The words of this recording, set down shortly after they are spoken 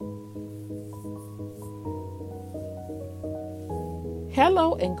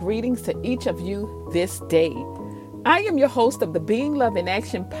Hello and greetings to each of you this day. I am your host of the Being Love in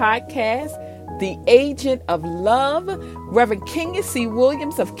Action podcast, the agent of love, Reverend Kenya C.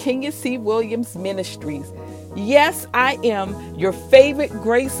 Williams of Kenya C. Williams Ministries. Yes, I am your favorite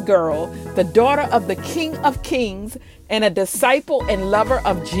grace girl, the daughter of the King of Kings, and a disciple and lover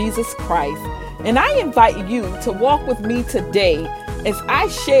of Jesus Christ. And I invite you to walk with me today as I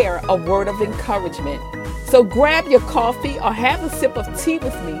share a word of encouragement. So grab your coffee or have a sip of tea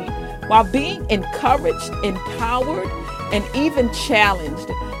with me while being encouraged, empowered, and even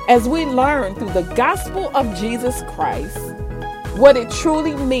challenged as we learn through the gospel of Jesus Christ what it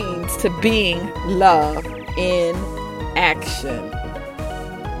truly means to being love in action.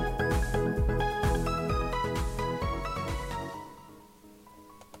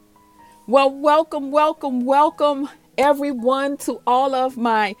 Well, welcome everyone to all of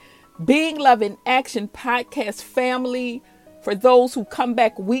my Being Love in Action podcast family. For those who come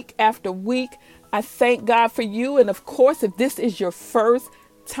back week after week, I thank God for you. And of course, if this is your first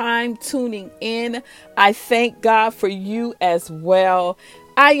time tuning in, I thank God for you as well.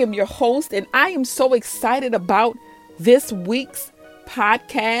 I am your host, and I am so excited about this week's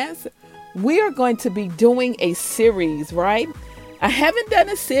podcast. We are going to be doing a series, right? I haven't done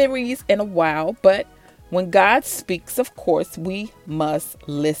a series in a while, but when God speaks, of course, we must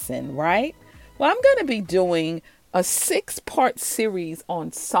listen, right? Well, I'm going to be doing a 6-part series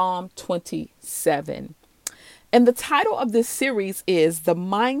on Psalm 27. And the title of this series is The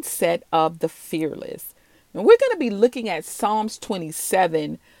Mindset of the Fearless. And we're going to be looking at Psalms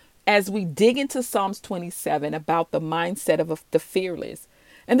 27 as we dig into Psalms 27 about the mindset of the fearless.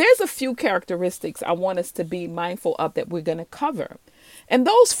 And there's a few characteristics I want us to be mindful of that we're going to cover. And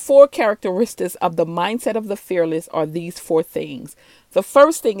those 4 characteristics of the mindset of the fearless are these 4 things. The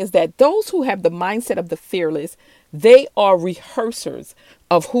first thing is that those who have the mindset of the fearless, they are rehearsers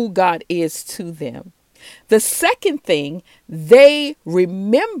of who God is to them. The second thing, they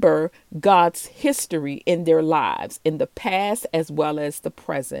remember God's history in their lives, in the past as well as the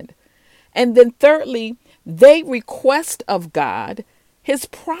present. And then thirdly, they request of God His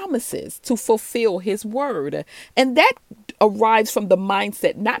promises to fulfill His word. And that arrives from the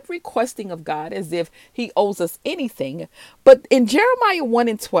mindset, not requesting of God as if He owes us anything. But in Jeremiah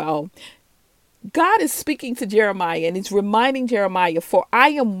 1:12, God is speaking to Jeremiah and He's reminding Jeremiah, for I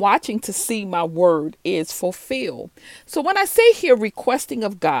am watching to see my word is fulfilled. So when I say here requesting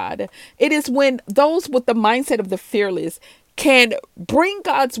of God, it is when those with the mindset of the fearless can bring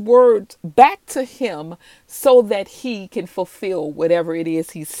God's words back to Him so that He can fulfill whatever it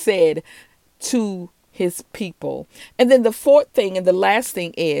is He said to His people. And then the fourth thing and the last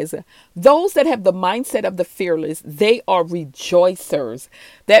thing is those that have the mindset of the fearless, they are rejoicers.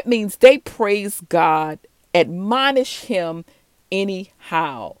 That means they praise God, admonish Him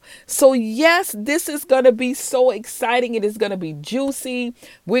anyhow. So yes, this is going to be so exciting. It is going to be juicy.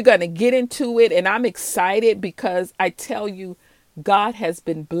 We're going to get into it. And I'm excited because I tell you, God has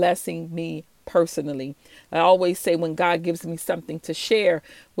been blessing me personally. I always say when God gives me something to share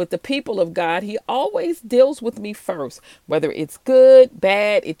with the people of God, He always deals with me first, whether it's good,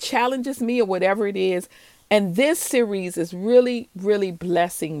 bad, it challenges me or whatever it is. And this series is really, really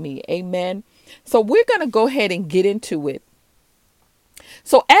blessing me. Amen. So we're going to go ahead and get into it.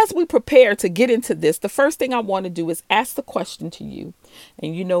 So as we prepare to get into this, the first thing I want to do is ask the question to you.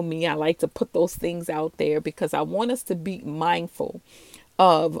 And you know me, I like to put those things out there because I want us to be mindful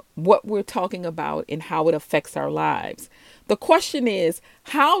of what we're talking about and how it affects our lives. The question is,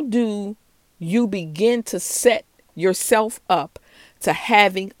 how do you begin to set yourself up to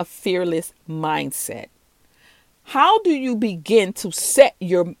having a fearless mindset? How do you begin to set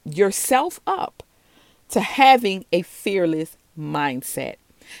yourself up to having a fearless mindset?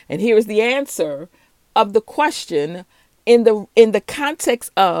 And here's the answer of the question in the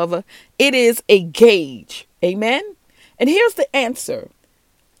context of it is a gauge. Amen. And here's the answer.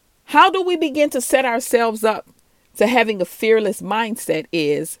 How do we begin to set ourselves up to having a fearless mindset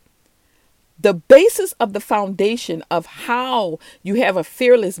is the basis of the foundation of how you have a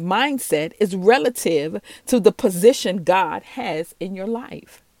fearless mindset is relative to the position God has in your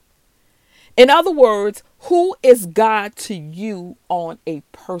life. In other words, who is God to you on a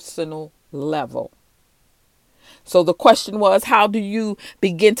personal level? So the question was, how do you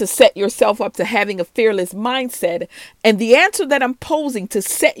begin to set yourself up to having a fearless mindset? And the answer that I'm posing to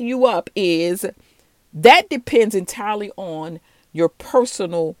set you up is that depends entirely on your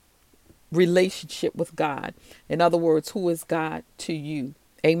personal relationship with God. In other words, who is God to you?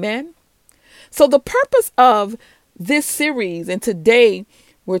 Amen. So the purpose of this series and today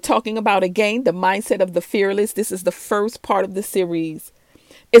We're talking about, again, the mindset of the fearless. This is the first part of the series.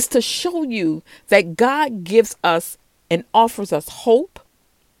 It's to show you that God gives us and offers us hope.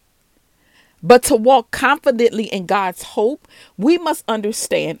 But to walk confidently in God's hope, we must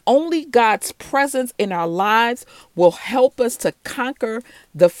understand only God's presence in our lives will help us to conquer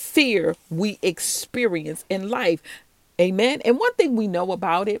the fear we experience in life. Amen. And one thing we know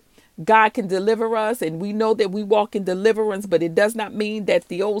about it, God can deliver us, and we know that we walk in deliverance, but it does not mean that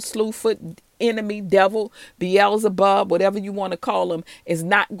the old slewfoot enemy, devil, Beelzebub, whatever you want to call him, is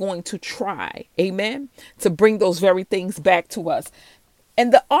not going to try, amen, to bring those very things back to us.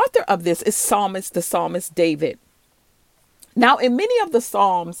 And the author of this is the psalmist David. Now, in many of the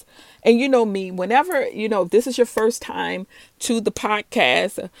Psalms, and you know me, whenever, if this is your first time to the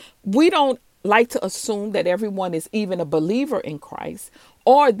podcast, we don't like to assume that everyone is even a believer in Christ,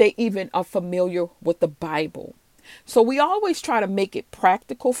 or they even are familiar with the Bible. So we always try to make it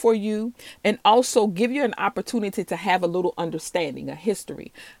practical for you, and also give you an opportunity to have a little understanding, a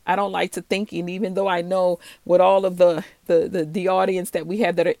history. I don't like to think, and even though I know with all of the audience that we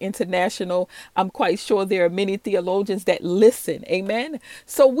have that are international, I'm quite sure there are many theologians that listen. Amen.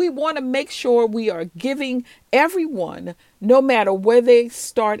 So we want to make sure we are giving everyone, no matter where they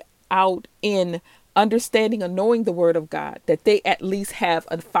start out in understanding or knowing the word of God, that they at least have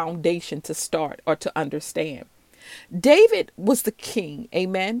a foundation to start or to understand. David was the king,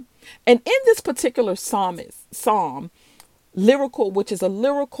 amen. And in this particular psalm, lyrical, which is a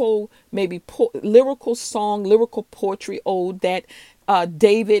lyrical, lyrical song, lyrical poetry ode that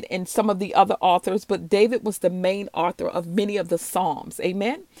David and some of the other authors, but David was the main author of many of the psalms,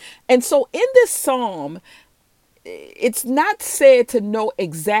 amen. And so in this psalm, it's not said to know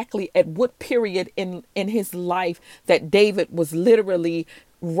exactly at what period in his life that David was literally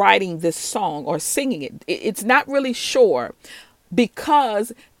writing this song or singing it. It's not really sure,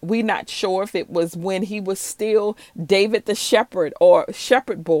 because we're not sure if it was when he was still David the shepherd or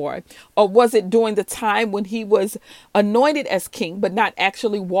shepherd boy, or was it during the time when he was anointed as king but not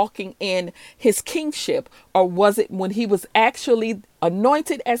actually walking in his kingship, or was it when he was actually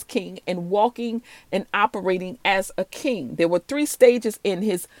anointed as king and walking and operating as a king. There were 3 stages in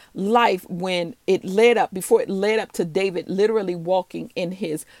his life before it led up to David literally walking in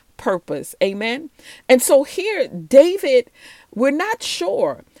his purpose. Amen. And so here, David, we're not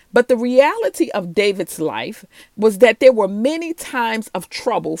sure, but the reality of David's life was that there were many times of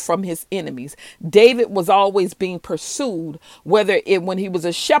trouble from his enemies. David was always being pursued, when he was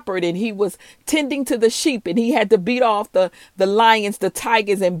a shepherd and he was tending to the sheep and he had to beat off the lions, the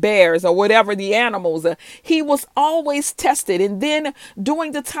tigers and bears, or whatever the animals. He was always tested. And then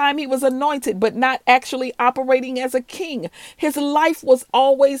during the time he was anointed, but not actually operating as a king, his life was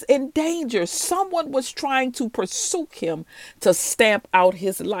always in danger. Someone was trying to pursue him to stamp out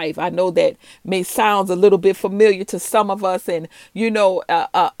his life. I know that may sound a little bit familiar to some of us, and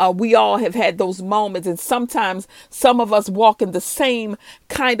we all have had those moments, and sometimes some of us walk in the same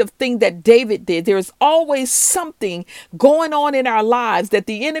kind of thing that David did. There's always something going on in our lives that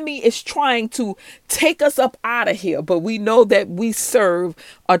the enemy is trying to take us up out of here, but we know that we serve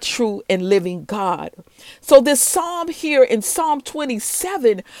a true and living God. So this psalm here in Psalm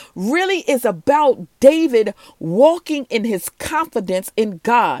 27 really is about David walking in his confidence in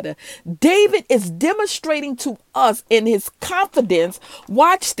God. David is demonstrating to us in his confidence,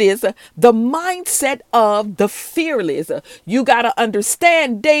 watch this, the mindset of the fearless. You got to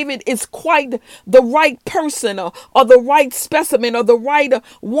understand, David is quite the right person or the right specimen or the right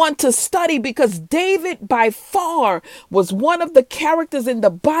one to study, because David by far was one of the characters in the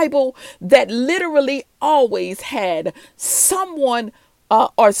Bible that literally always had someone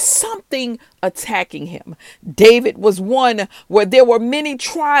or something attacking him. David was one where there were many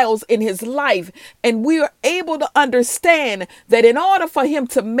trials in his life, and we are able to understand that in order for him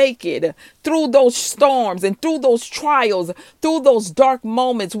to make it through those storms and through those trials, through those dark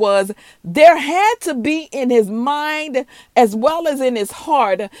moments, there had to be in his mind as well as in his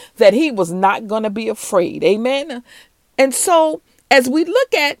heart that he was not going to be afraid. Amen. And so as we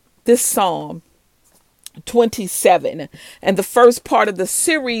look at this Psalm 27 and the first part of the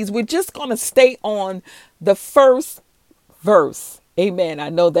series, we're just going to stay on the first verse. Amen. I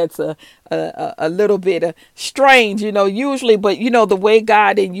know that's a little bit strange, usually, but the way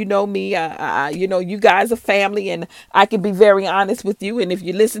God, and me, you guys are family, and I can be very honest with you. And if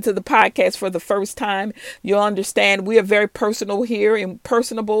you listen to the podcast for the first time, you'll understand we are very personal here and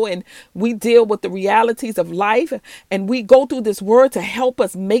personable, and we deal with the realities of life, and we go through this word to help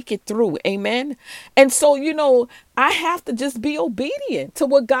us make it through. Amen. And so, I have to just be obedient to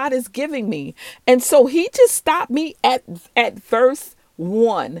what God is giving me. And so he just stopped me at verse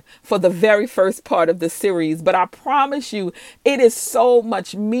 1 for the very first part of the series. But I promise you, it is so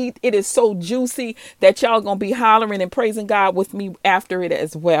much meat. It is so juicy that y'all going to be hollering and praising God with me after it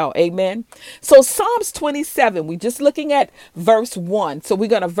as well. Amen. So Psalms 27, we're just looking at verse 1. So we're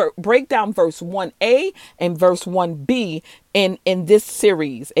going to break down verse 1a and verse 1b in this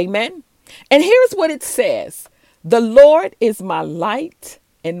series. Amen. And here's what it says. The Lord is my light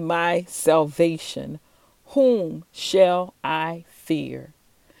and my salvation. Whom shall I fear?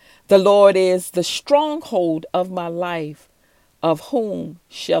 The Lord is the stronghold of my life. Of whom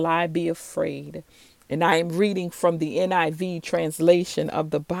shall I be afraid? And I am reading from the NIV translation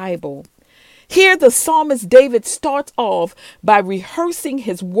of the Bible. Here the psalmist David starts off by rehearsing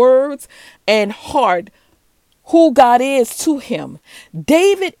his words and heart, who God is to him.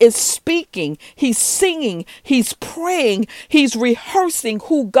 David is speaking, he's singing, he's praying, he's rehearsing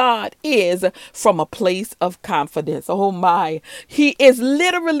who God is from a place of confidence. Oh my, he is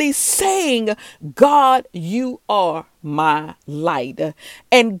literally saying, God, you are my light,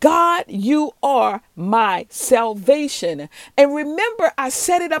 and God, you are my salvation. And remember, I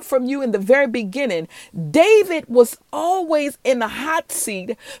set it up from you in the very beginning. David was always in the hot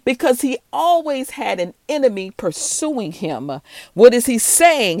seat because he always had an enemy pursuing him. What is he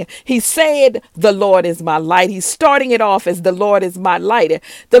saying? He said, the Lord is my light. He's starting it off as the Lord is my light.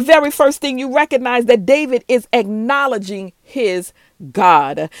 The very first thing you recognize that David is acknowledging his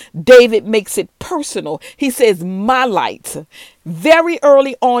God. David makes it personal. He says, my light. Very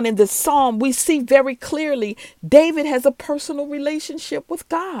early on in the psalm, we see very clearly David has a personal relationship with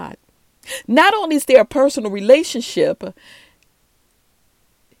God. Not only is there a personal relationship,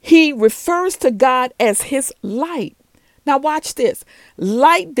 he refers to God as his light. Now watch this.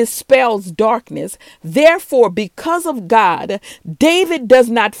 Light dispels darkness. Therefore, because of God, David does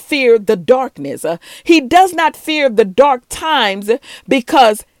not fear the darkness. He does not fear the dark times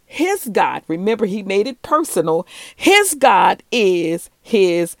because his God, remember he made it personal, his God is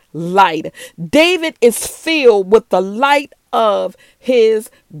his light. David is filled with the light of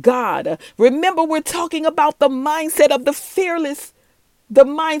his God. Remember, we're talking about the mindset of the fearless. The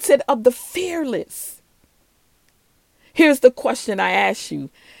mindset of the fearless. Here's the question I ask you.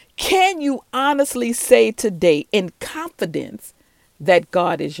 Can you honestly say today in confidence that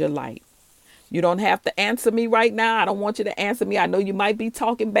God is your light? You don't have to answer me right now. I don't want you to answer me. I know you might be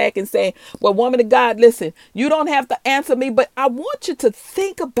talking back and saying, well, woman of God, listen, you don't have to answer me, but I want you to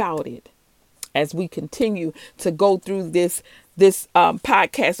think about it as we continue to go through this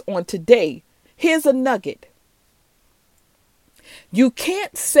podcast on today. Here's a nugget. You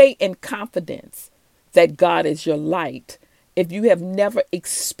can't say in confidence that God is your light if you have never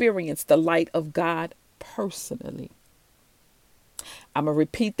experienced the light of God personally. I'm going to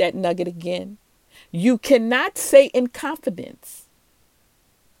repeat that nugget again. You cannot say in confidence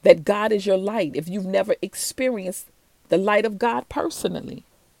that God is your light if you've never experienced the light of God personally.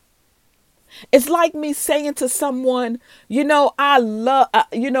 It's like me saying to someone, I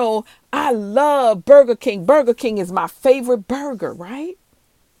love Burger King. Burger King is my favorite burger, right?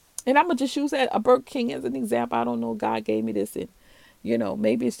 And I'm going to just use a Burger King as an example. I don't know. God gave me this and,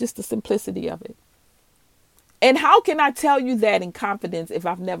 maybe it's just the simplicity of it. And how can I tell you that in confidence if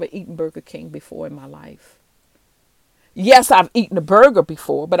I've never eaten Burger King before in my life? Yes, I've eaten a burger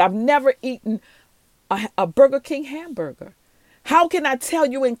before, but I've never eaten a Burger King hamburger. How can I tell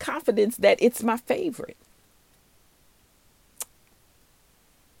you in confidence that it's my favorite?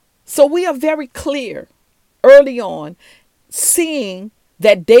 So we are very clear early on, seeing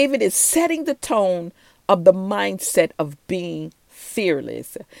that David is setting the tone of the mindset of being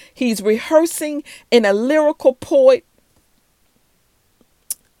fearless. He's rehearsing in a lyrical poet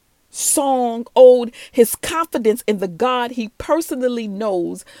song ode his confidence in the God he personally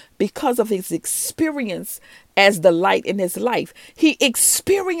knows because of his experience as the light in his life. He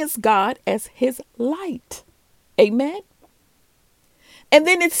experienced God as his light. Amen. And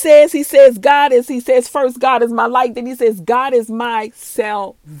then he says, first, God is my light. Then he says, God is my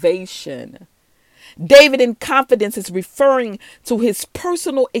salvation. David in confidence is referring to his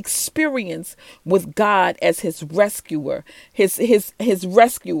personal experience with God as his rescuer, his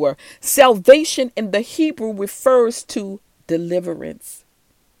rescuer. Salvation in the Hebrew refers to deliverance.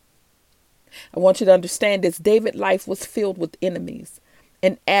 I want you to understand this. David's life was filled with enemies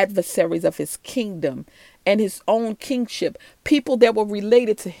and adversaries of his kingdom and his own kingship, people that were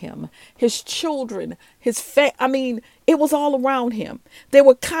related to him, his children, it was all around him. They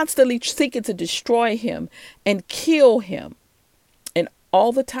were constantly seeking to destroy him and kill him. And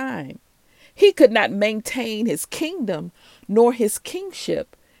all the time, he could not maintain his kingdom nor his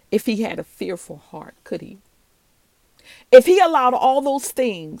kingship if he had a fearful heart, could he? If he allowed all those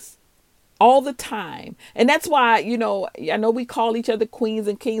things all the time. And that's why, I know we call each other queens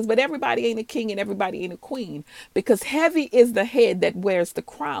and kings, but everybody ain't a king and everybody ain't a queen, because heavy is the head that wears the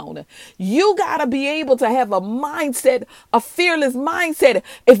crown. You got to be able to have a mindset, a fearless mindset.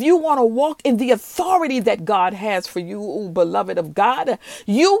 If you want to walk in the authority that God has for you, ooh, beloved of God,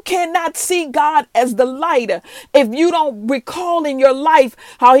 you cannot see God as the light if you don't recall in your life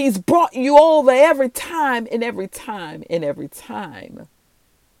how he's brought you over every time and every time and every time.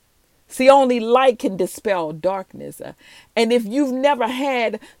 See, only light can dispel darkness. And if you've never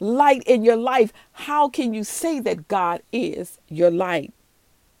had light in your life, how can you say that God is your light?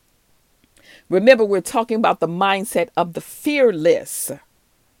 Remember, we're talking about the mindset of the fearless.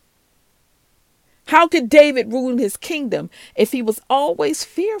 How could David rule his kingdom if he was always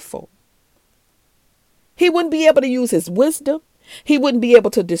fearful? He wouldn't be able to use his wisdom. He wouldn't be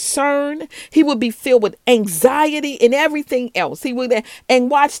able to discern. He would be filled with anxiety and everything else. And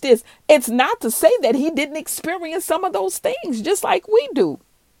watch this. It's not to say that he didn't experience some of those things just like we do.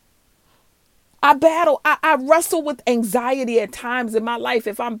 I wrestle with anxiety at times in my life,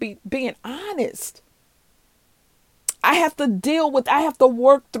 if I'm being honest. I have to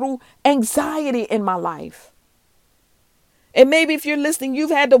work through anxiety in my life. And maybe if you're listening,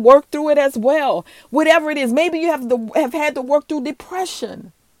 you've had to work through it as well. Whatever it is, maybe you have had to work through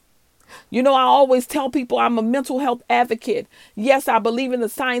depression. I always tell people I'm a mental health advocate. Yes, I believe in the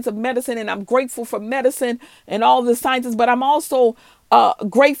science of medicine, and I'm grateful for medicine and all the sciences, but I'm also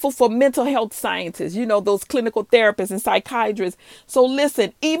grateful for mental health scientists, those clinical therapists and psychiatrists. So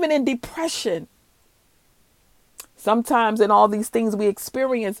listen, even in depression, sometimes in all these things we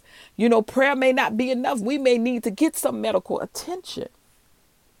experience, prayer may not be enough. We may need to get some medical attention.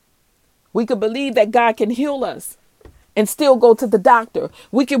 We could believe that God can heal us and still go to the doctor.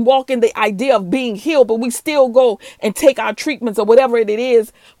 We can walk in the idea of being healed, but we still go and take our treatments or whatever it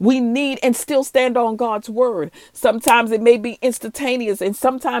is we need and still stand on God's word. Sometimes it may be instantaneous, and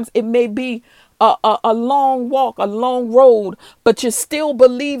sometimes it may be a long walk, a long road, but you're still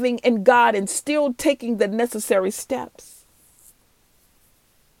believing in God and still taking the necessary steps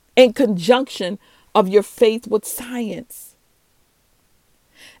in conjunction of your faith with science.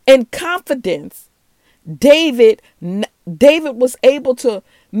 In confidence, David was able to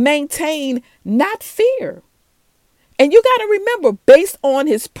maintain not fear. And you got to remember, based on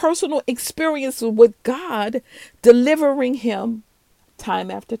his personal experiences with God, delivering him time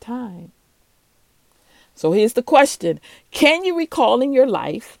after time. So here's the question. Can you recall in your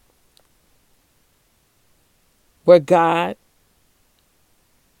life where God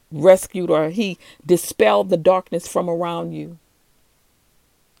rescued or he dispelled the darkness from around you?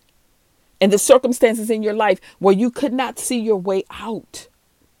 And the circumstances in your life where you could not see your way out,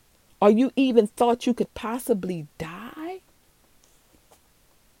 or you even thought you could possibly die?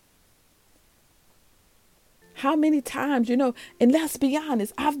 How many times, and let's be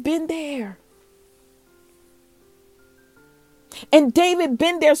honest, I've been there. And David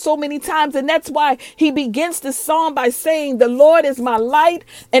been there so many times, and that's why he begins this psalm by saying, the Lord is my light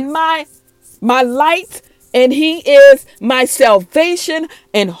and my light, and he is my salvation,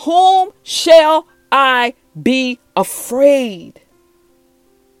 and whom shall I be afraid?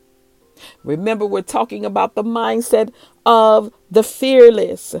 Remember, we're talking about the mindset of the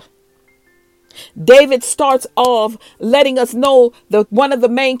fearless. David starts off letting us know that one of the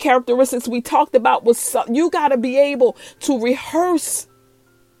main characteristics we talked about was you got to be able to rehearse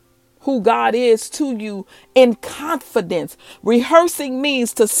who God is to you in confidence. Rehearsing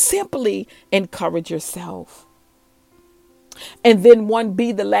means to simply encourage yourself. And then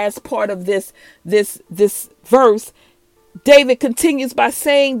 1b, the last part of this verse, David continues by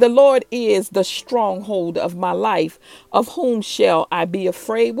saying, the Lord is the stronghold of my life. Of whom shall I be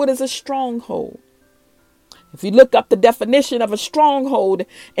afraid? What is a stronghold? If you look up the definition of a stronghold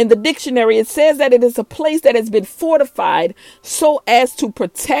in the dictionary, it says that it is a place that has been fortified so as to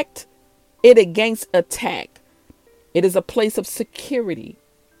protect it against attack. It is a place of security.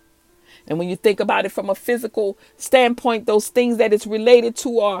 And when you think about it from a physical standpoint, those things that it's related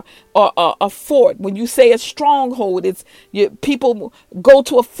to are a fort. When you say a stronghold, people go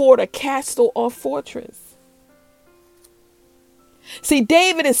to a fort, a castle, or fortress. See,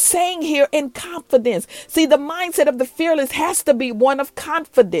 David is saying here in confidence. See, the mindset of the fearless has to be one of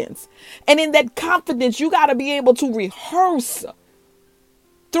confidence. And in that confidence, you got to be able to rehearse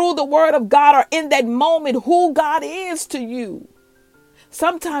through the word of God, or in that moment, who God is to you.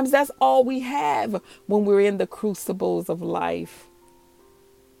 Sometimes that's all we have when we're in the crucibles of life.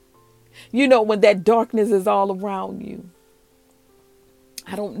 When that darkness is all around you.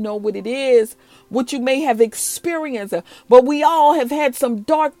 I don't know what it is, what you may have experienced, but we all have had some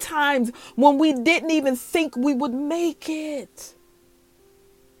dark times when we didn't even think we would make it.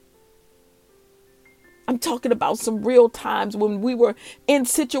 I'm talking about some real times when we were in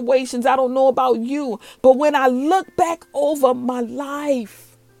situations, I don't know about you, but when I look back over my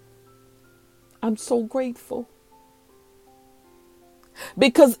life, I'm so grateful.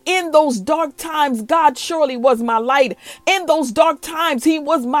 Because in those dark times, God surely was my light. In those dark times, he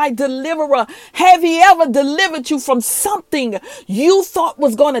was my deliverer. Have he ever delivered you from something you thought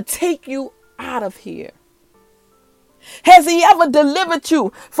was going to take you out of here? Has he ever delivered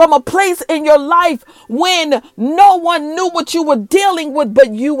you from a place in your life when no one knew what you were dealing with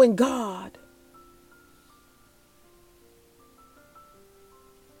but you and God?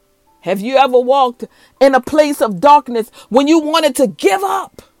 Have you ever walked in a place of darkness when you wanted to give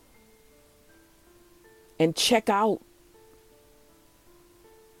up and check out?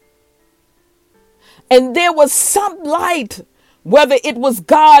 And there was some light, whether it was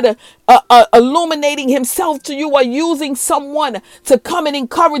God illuminating himself to you or using someone to come and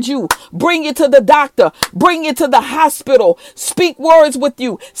encourage you, bring you to the doctor, bring you to the hospital, speak words with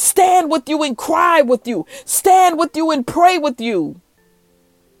you, stand with you and cry with you, stand with you and pray with you.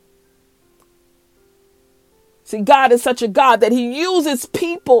 See, God is such a God that he uses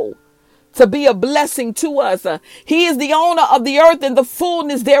people to be a blessing to us. He is the owner of the earth and the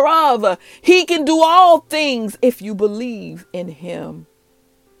fullness thereof. He can do all things if you believe in him.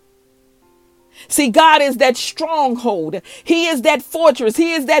 See, God is that stronghold. He is that fortress.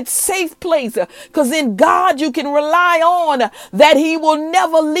 He is that safe place. Because in God you can rely on that he will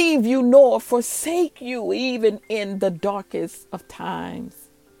never leave you nor forsake you, even in the darkest of times.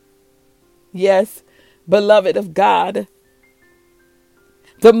 Yes, beloved of God,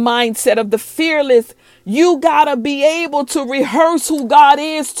 the mindset of the fearless, you gotta be able to rehearse who God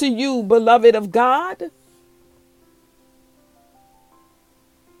is to you, beloved of God.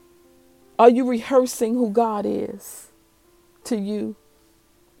 Are you rehearsing who God is to you?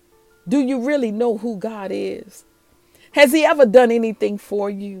 Do you really know who God is? Has he ever done anything for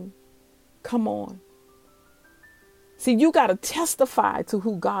you? Come on. See, you got to testify to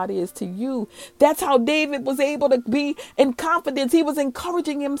who God is to you. That's how David was able to be in confidence. He was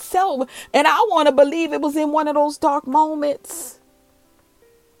encouraging himself. And I want to believe it was in one of those dark moments.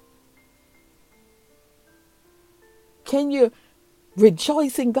 Can you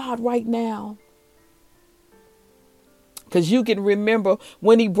rejoice in God right now? Because you can remember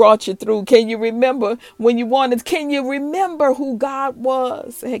when he brought you through. Can you remember when you wanted? Can you remember who God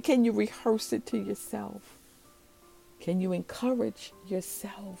was? Can you rehearse it to yourself? Can you encourage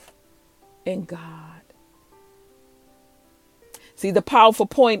yourself in God? See, the powerful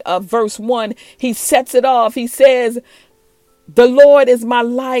point of verse 1, he sets it off. He says, the Lord is my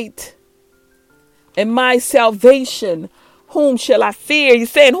light and my salvation. Whom shall I fear?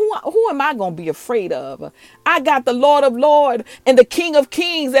 He's saying, who am I going to be afraid of? I got the Lord of Lords and the King of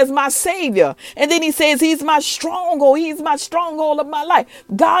Kings as my Savior. And then he says, he's my stronghold. He's my stronghold of my life.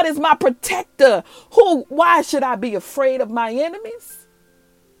 God is my protector. Why should I be afraid of my enemies?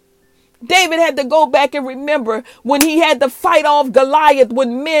 David had to go back and remember when he had to fight off Goliath with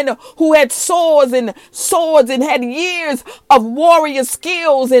men who had swords and had years of warrior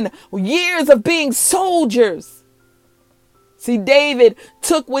skills and years of being soldiers. See, David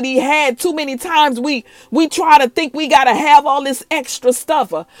took what he had. Too many times we try to think we got to have all this extra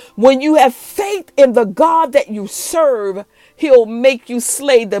stuff. When you have faith in the God that you serve, he'll make you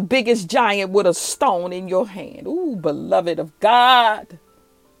slay the biggest giant with a stone in your hand. Ooh, beloved of God.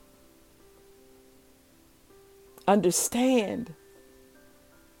 Understand,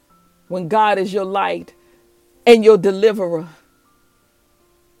 when God is your light and your deliverer,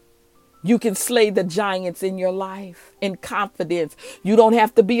 you can slay the giants in your life in confidence. You don't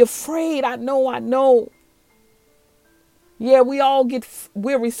have to be afraid. I know. Yeah, we all get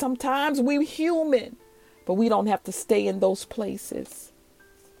weary sometimes. We're human, but we don't have to stay in those places.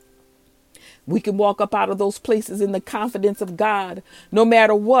 We can walk up out of those places in the confidence of God, no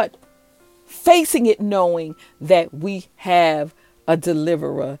matter what, facing it knowing that we have a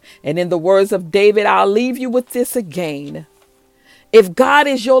deliverer. And in the words of David, I'll leave you with this again. If God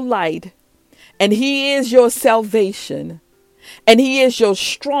is your light and he is your salvation and he is your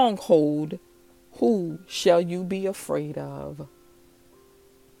stronghold, who shall you be afraid of?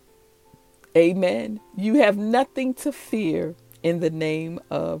 Amen. You have nothing to fear in the name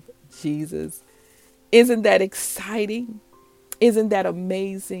of Jesus. Isn't that exciting? Isn't that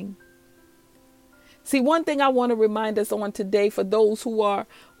amazing? See, one thing I want to remind us on today for those who are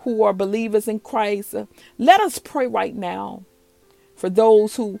believers in Christ, let us pray right now for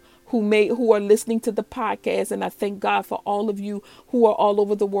those who are listening to the podcast. And I thank God for all of you who are all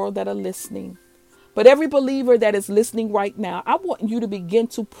over the world that are listening. But every believer that is listening right now, I want you to begin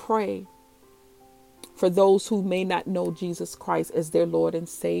to pray for those who may not know Jesus Christ as their Lord and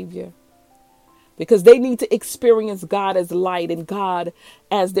Savior, because they need to experience God as light and God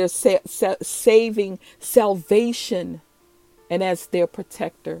as their saving salvation and as their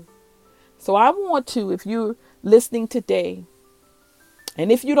protector. So I want to, if you're listening today,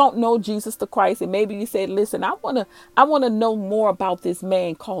 and if you don't know Jesus the Christ, and maybe you said, listen, I want to know more about this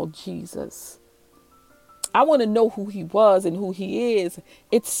man called Jesus. I want to know who he was and who he is.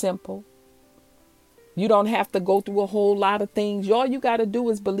 It's simple. You don't have to go through a whole lot of things. All you got to do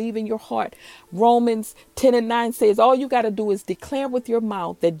is believe in your heart. Romans 10:9 says, all you got to do is declare with your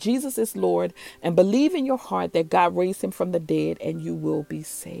mouth that Jesus is Lord and believe in your heart that God raised him from the dead, and you will be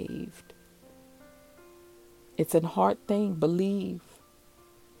saved. It's a heart thing. Believe.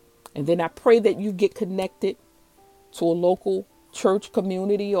 And then I pray that you get connected to a local church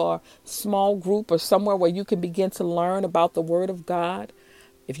community or small group or somewhere where you can begin to learn about the Word of God.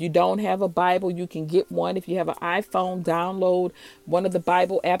 If you don't have a Bible, you can get one. If you have an iPhone, download one of the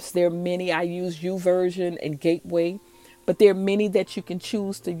Bible apps. There are many. I use YouVersion and Gateway, but there are many that you can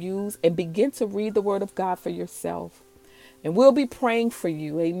choose to use, and begin to read the Word of God for yourself. And we'll be praying for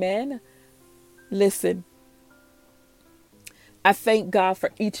you. Amen. Listen, I thank God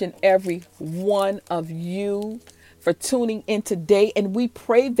for each and every one of you for tuning in today. And we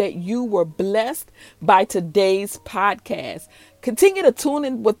pray that you were blessed by today's podcast. Continue to tune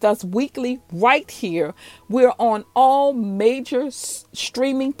in with us weekly right here. We're on all major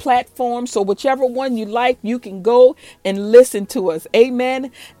streaming platforms. So whichever one you like, you can go and listen to us.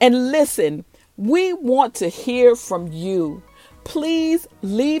 Amen. And listen, we want to hear from you. Please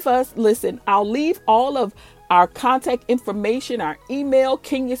leave us. Listen, I'll leave all of our contact information, our email,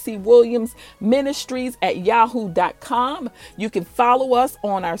 Kenya C. Williams Ministries at yahoo.com. You can follow us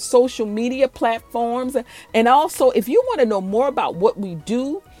on our social media platforms. And also, if you want to know more about what we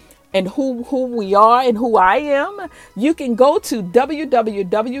do and who we are and who I am, you can go to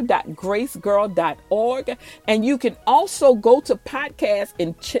www.gracegirl.org. And you can also go to podcast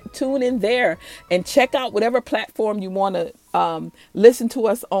and tune in there and check out whatever platform you want to listen to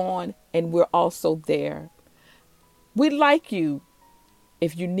us on. And we're also there. We'd like you,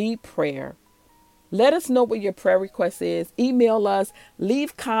 if you need prayer, let us know what your prayer request is. Email us,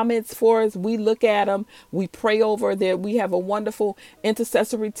 leave comments for us. We look at them. We pray over there. We have a wonderful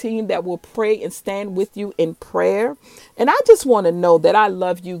intercessory team that will pray and stand with you in prayer. And I just want to know that I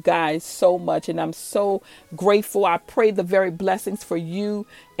love you guys so much, and I'm so grateful. I pray the very blessings for you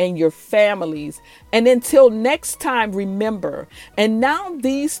and your families. And until next time, remember, and now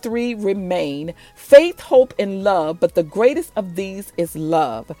these three remain: faith, hope, and love. But the greatest of these is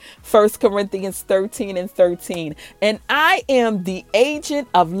love. 1 Corinthians 13:13. And I am the agent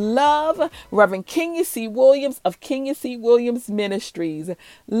of love, Reverend Kenya C. Williams of Kenya C. Williams Ministries.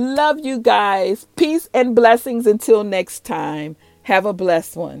 Love you guys. Peace and blessings until next time. Have a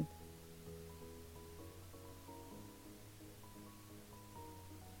blessed one.